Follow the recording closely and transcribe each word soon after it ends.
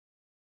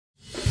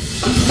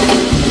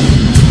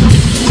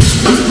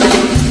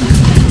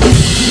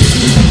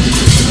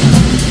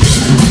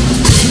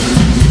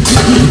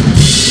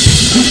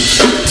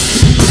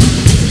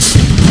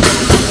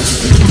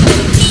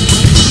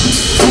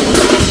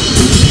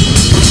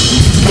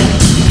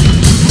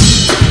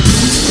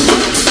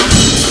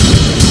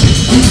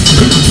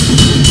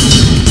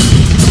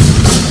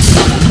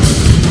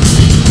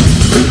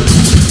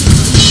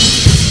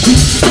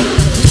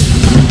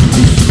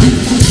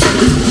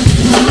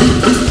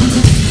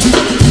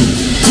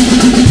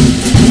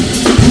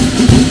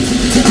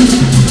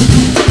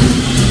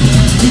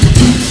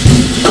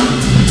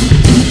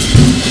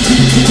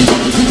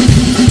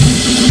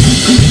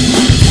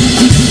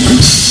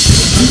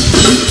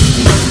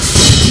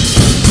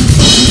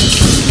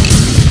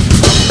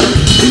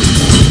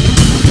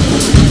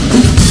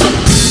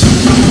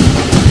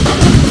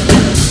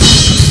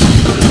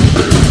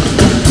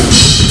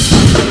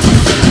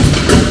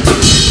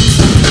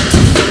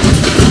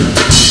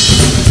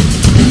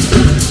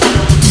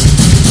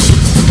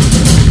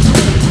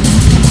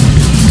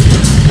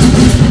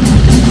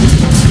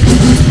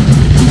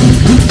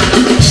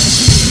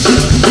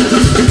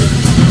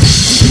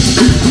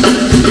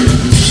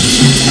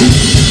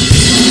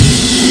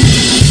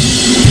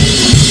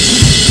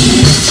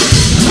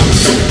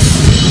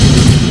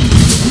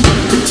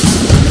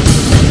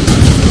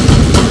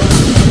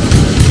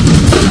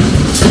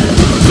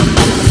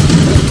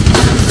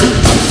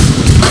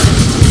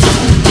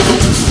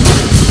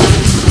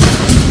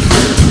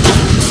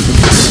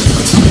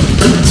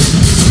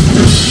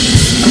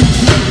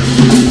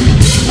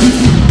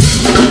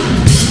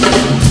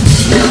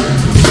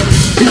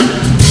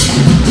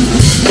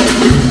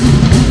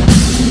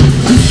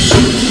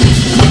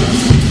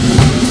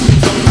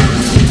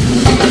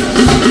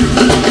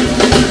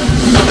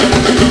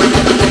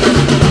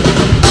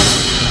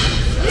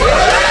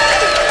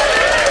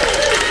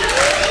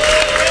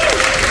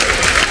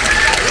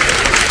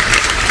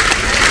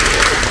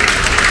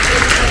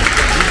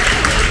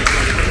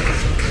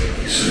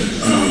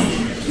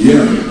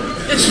Yeah,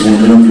 just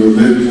warming up a little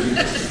bit.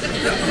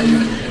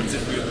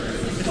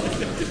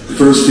 The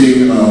first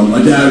thing,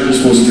 my dad was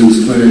supposed to do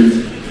his clinic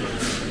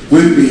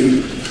with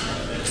me,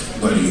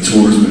 but he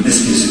tore his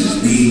meniscus in his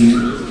knee,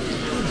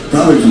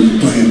 probably from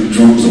playing the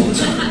drums all the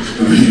time,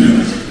 you know.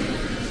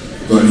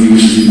 But he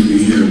wishes he could be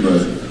here.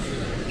 But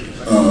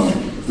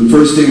the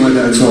first thing my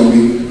dad taught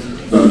me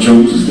about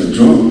drums is that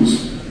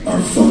drums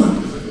are fun.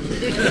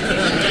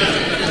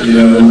 You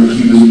know,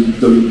 he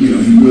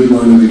really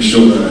wanted to make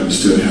sure that I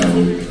understood how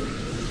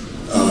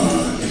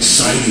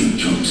exciting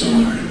drums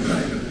are.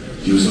 Right?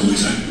 He was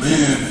always like,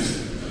 man,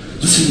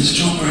 listen to this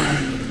drummer.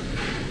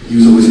 He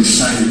was always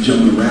excited,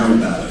 jumping around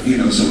about it. You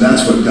know, so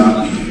that's what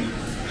got me.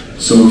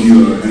 So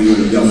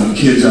if y'all have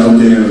kids out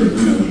there,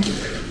 you know,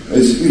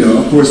 it's, you know,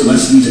 of course,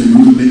 lessons and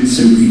movements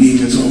and reading,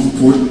 it's all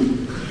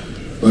important.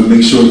 But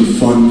make sure the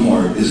fun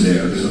part is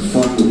there, because the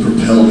fun will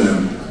propel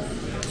them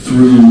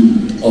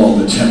through all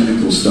the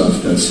technical stuff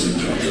that's in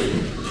drum.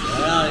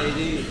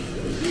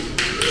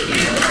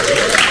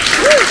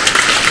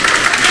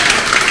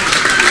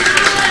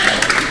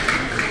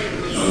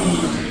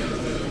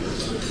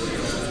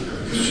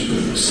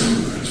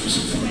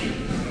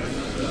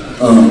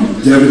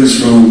 Deven is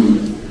from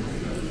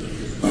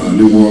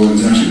New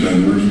Orleans, actually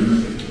Baton Rouge.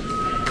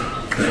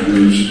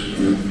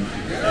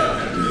 Yeah.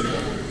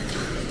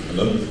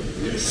 Hello?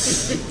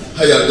 Yes.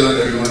 How y'all doing,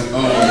 everyone?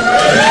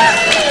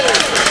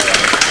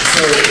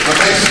 So I'm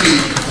actually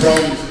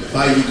from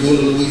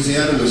Bayou,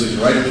 Louisiana, which is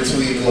right in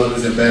between New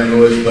Orleans and Baton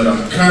Rouge, but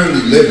I'm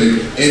currently living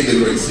in the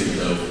great city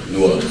of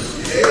New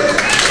Orleans. Yeah.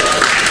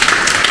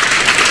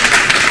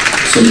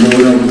 So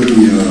going up with the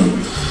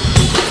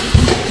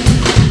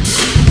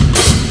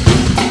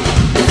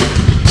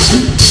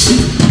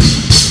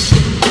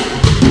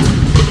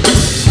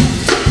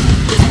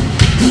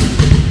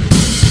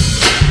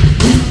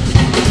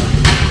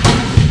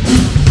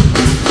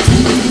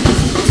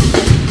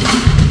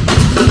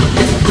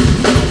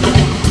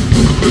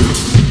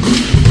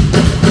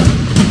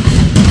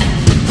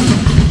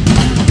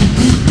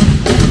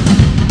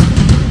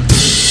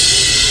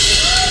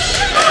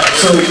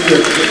So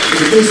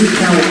the basic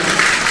count,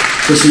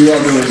 just so you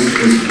all know,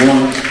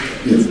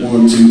 is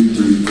 1, 2,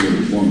 3,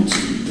 4, 1,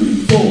 2,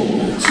 3, 4,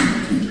 1, 2,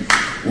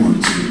 3, 1,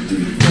 2,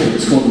 3, 4.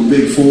 It's called the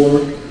Big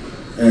Four,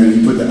 and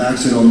you put the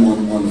accent on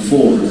the 4. A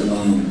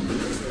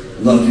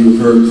lot of you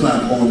have heard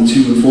clap on the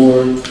 2 and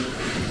 4,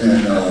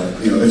 and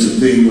you know, it's a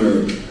thing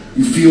where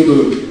you feel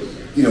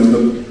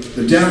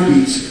the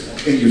downbeats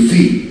in your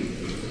feet,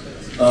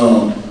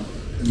 and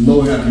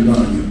lower half your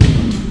body.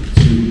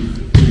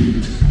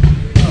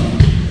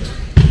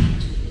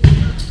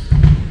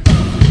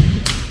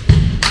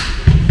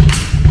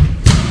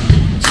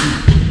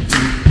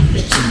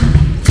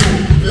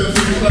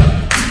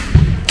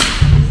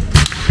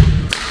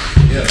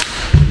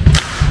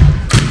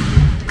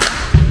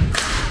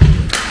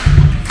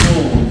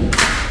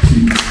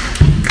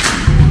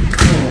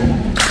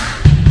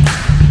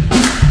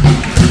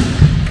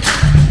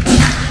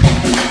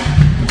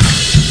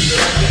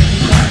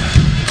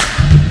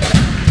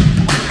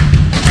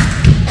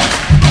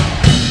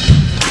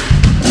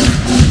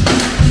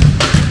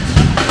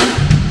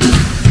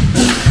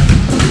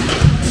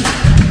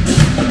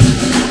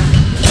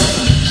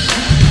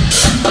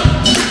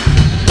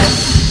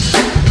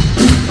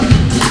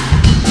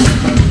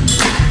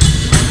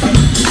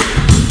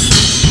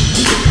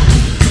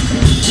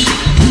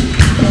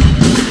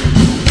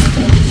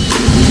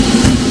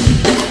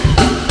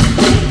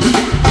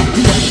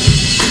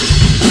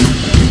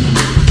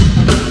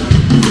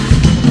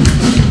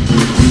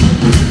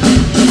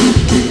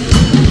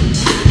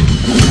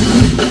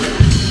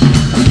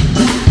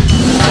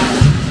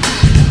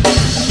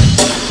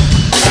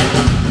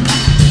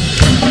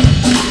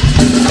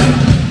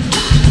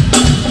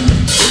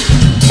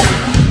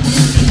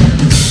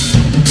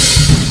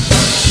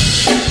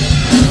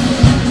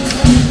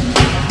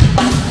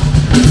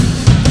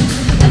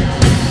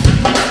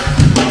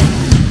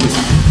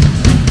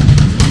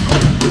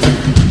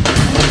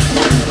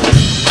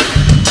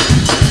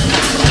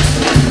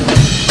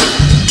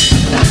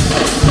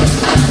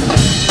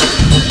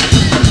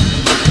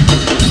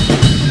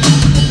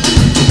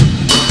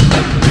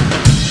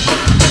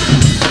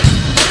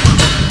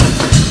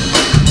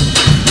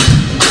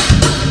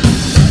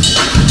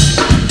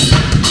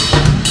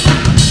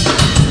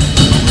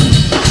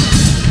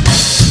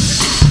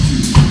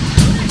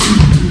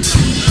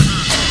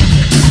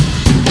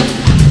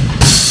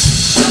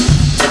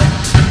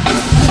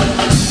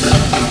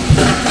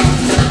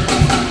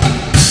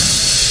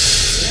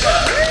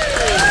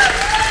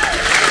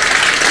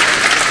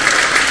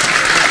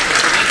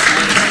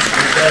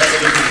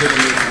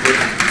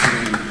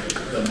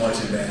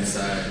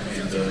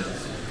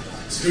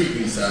 street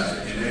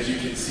B-side, and as you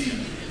can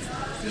see,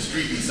 the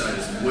street B-side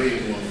is way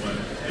more fun.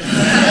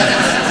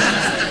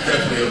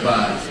 Definitely a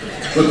vibe.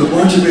 But the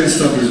marching band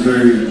stuff is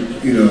very,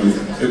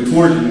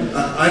 important.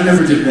 I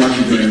never did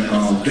marching band.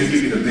 They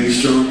give me the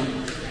bass drum,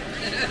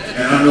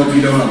 and I don't know if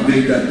you know how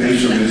big that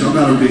bass drum is. I'm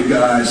not a big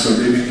guy, so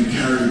they make me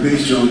carry the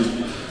bass drum,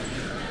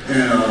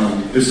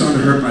 and it's starting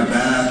to hurt my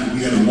back.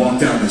 we had to walk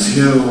down this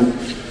hill.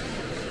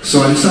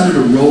 So I decided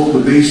to roll the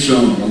bass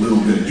drum a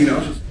little bit, you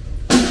know.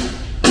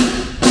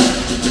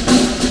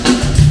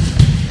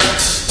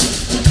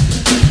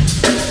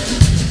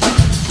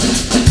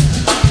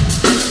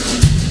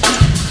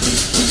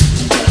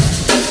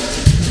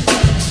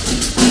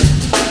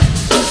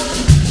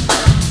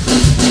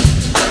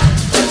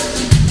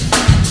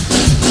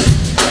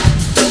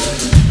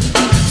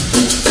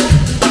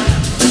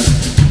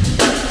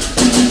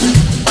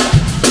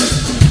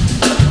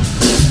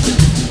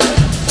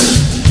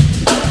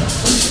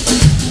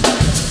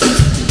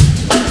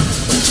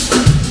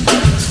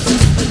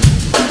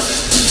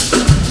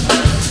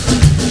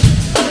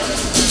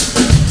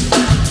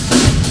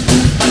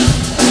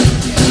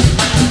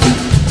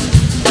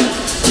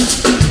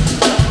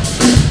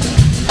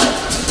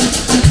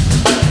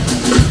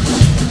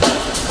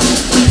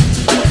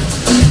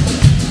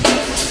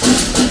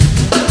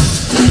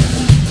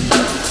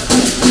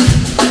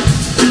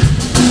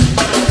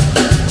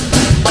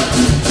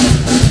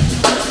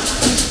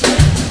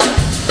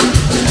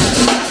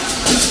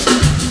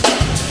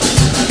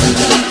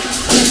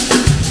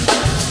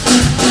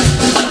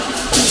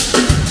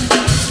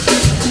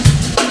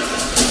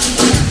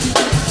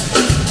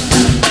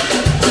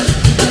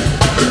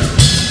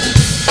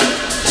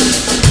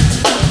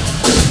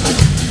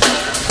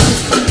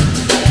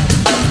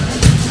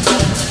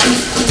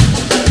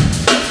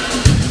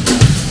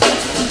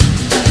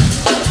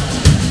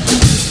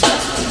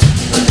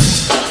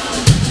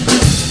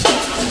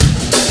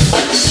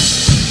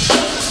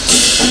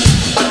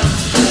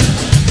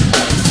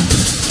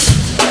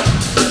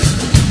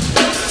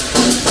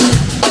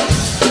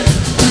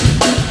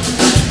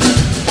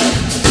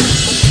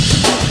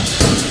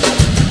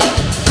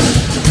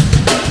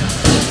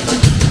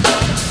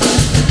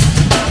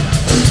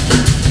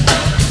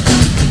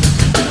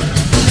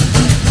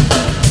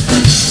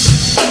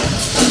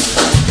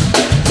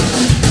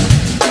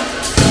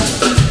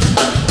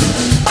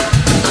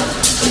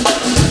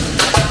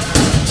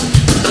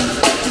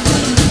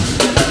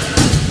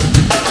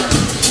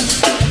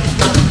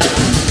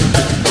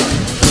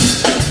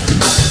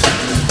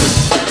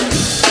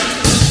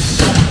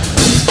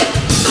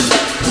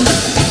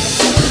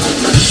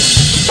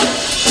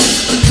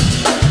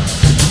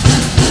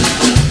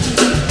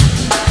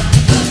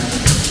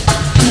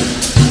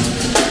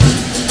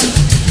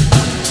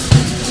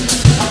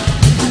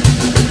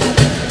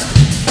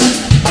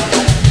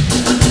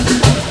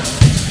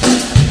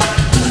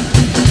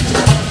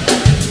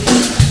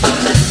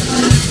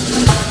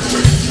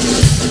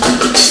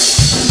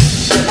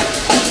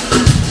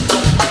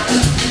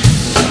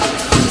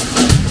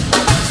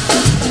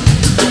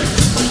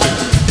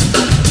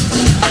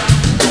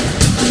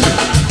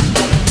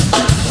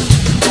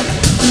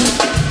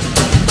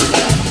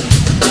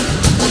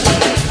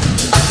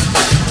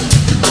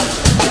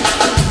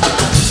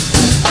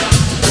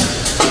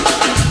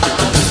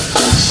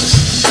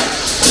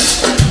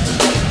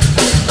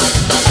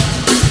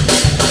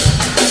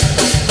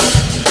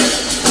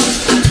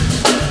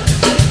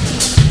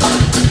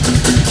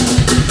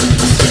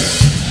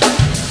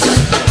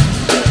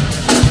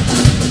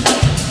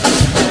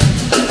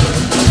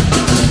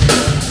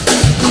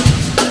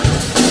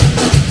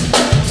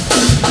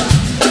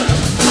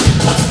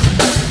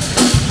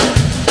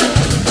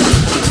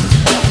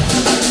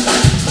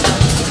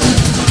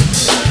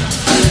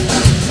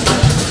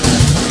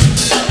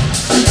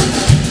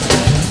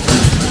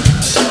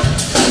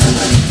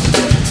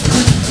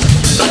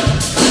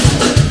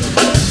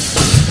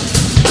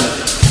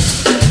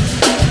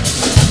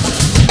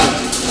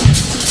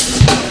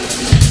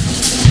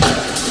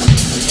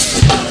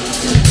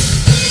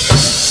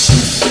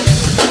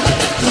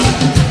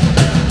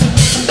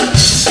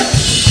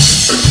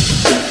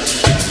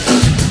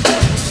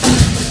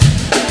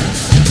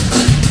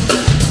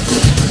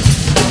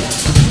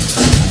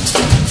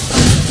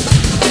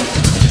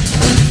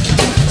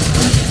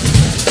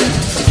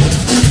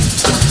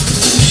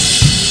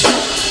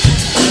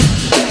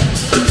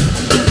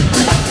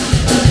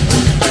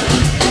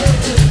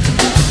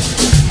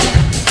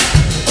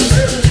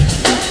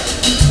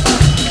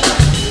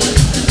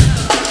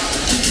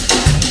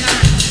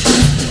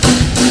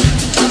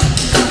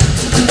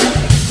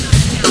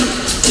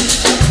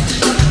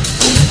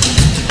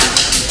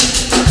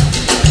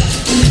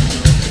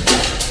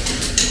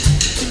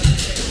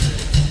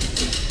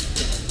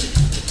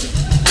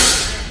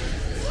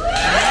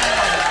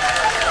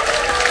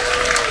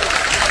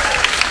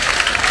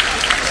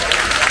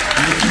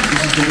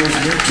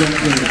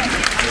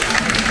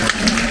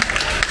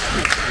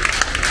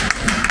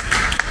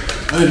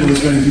 I didn't know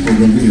this many people were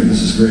going to be here.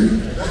 This is great.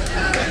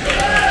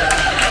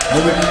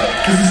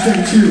 This is day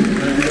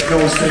 2. No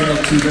one's staying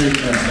up too late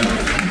last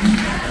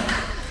night.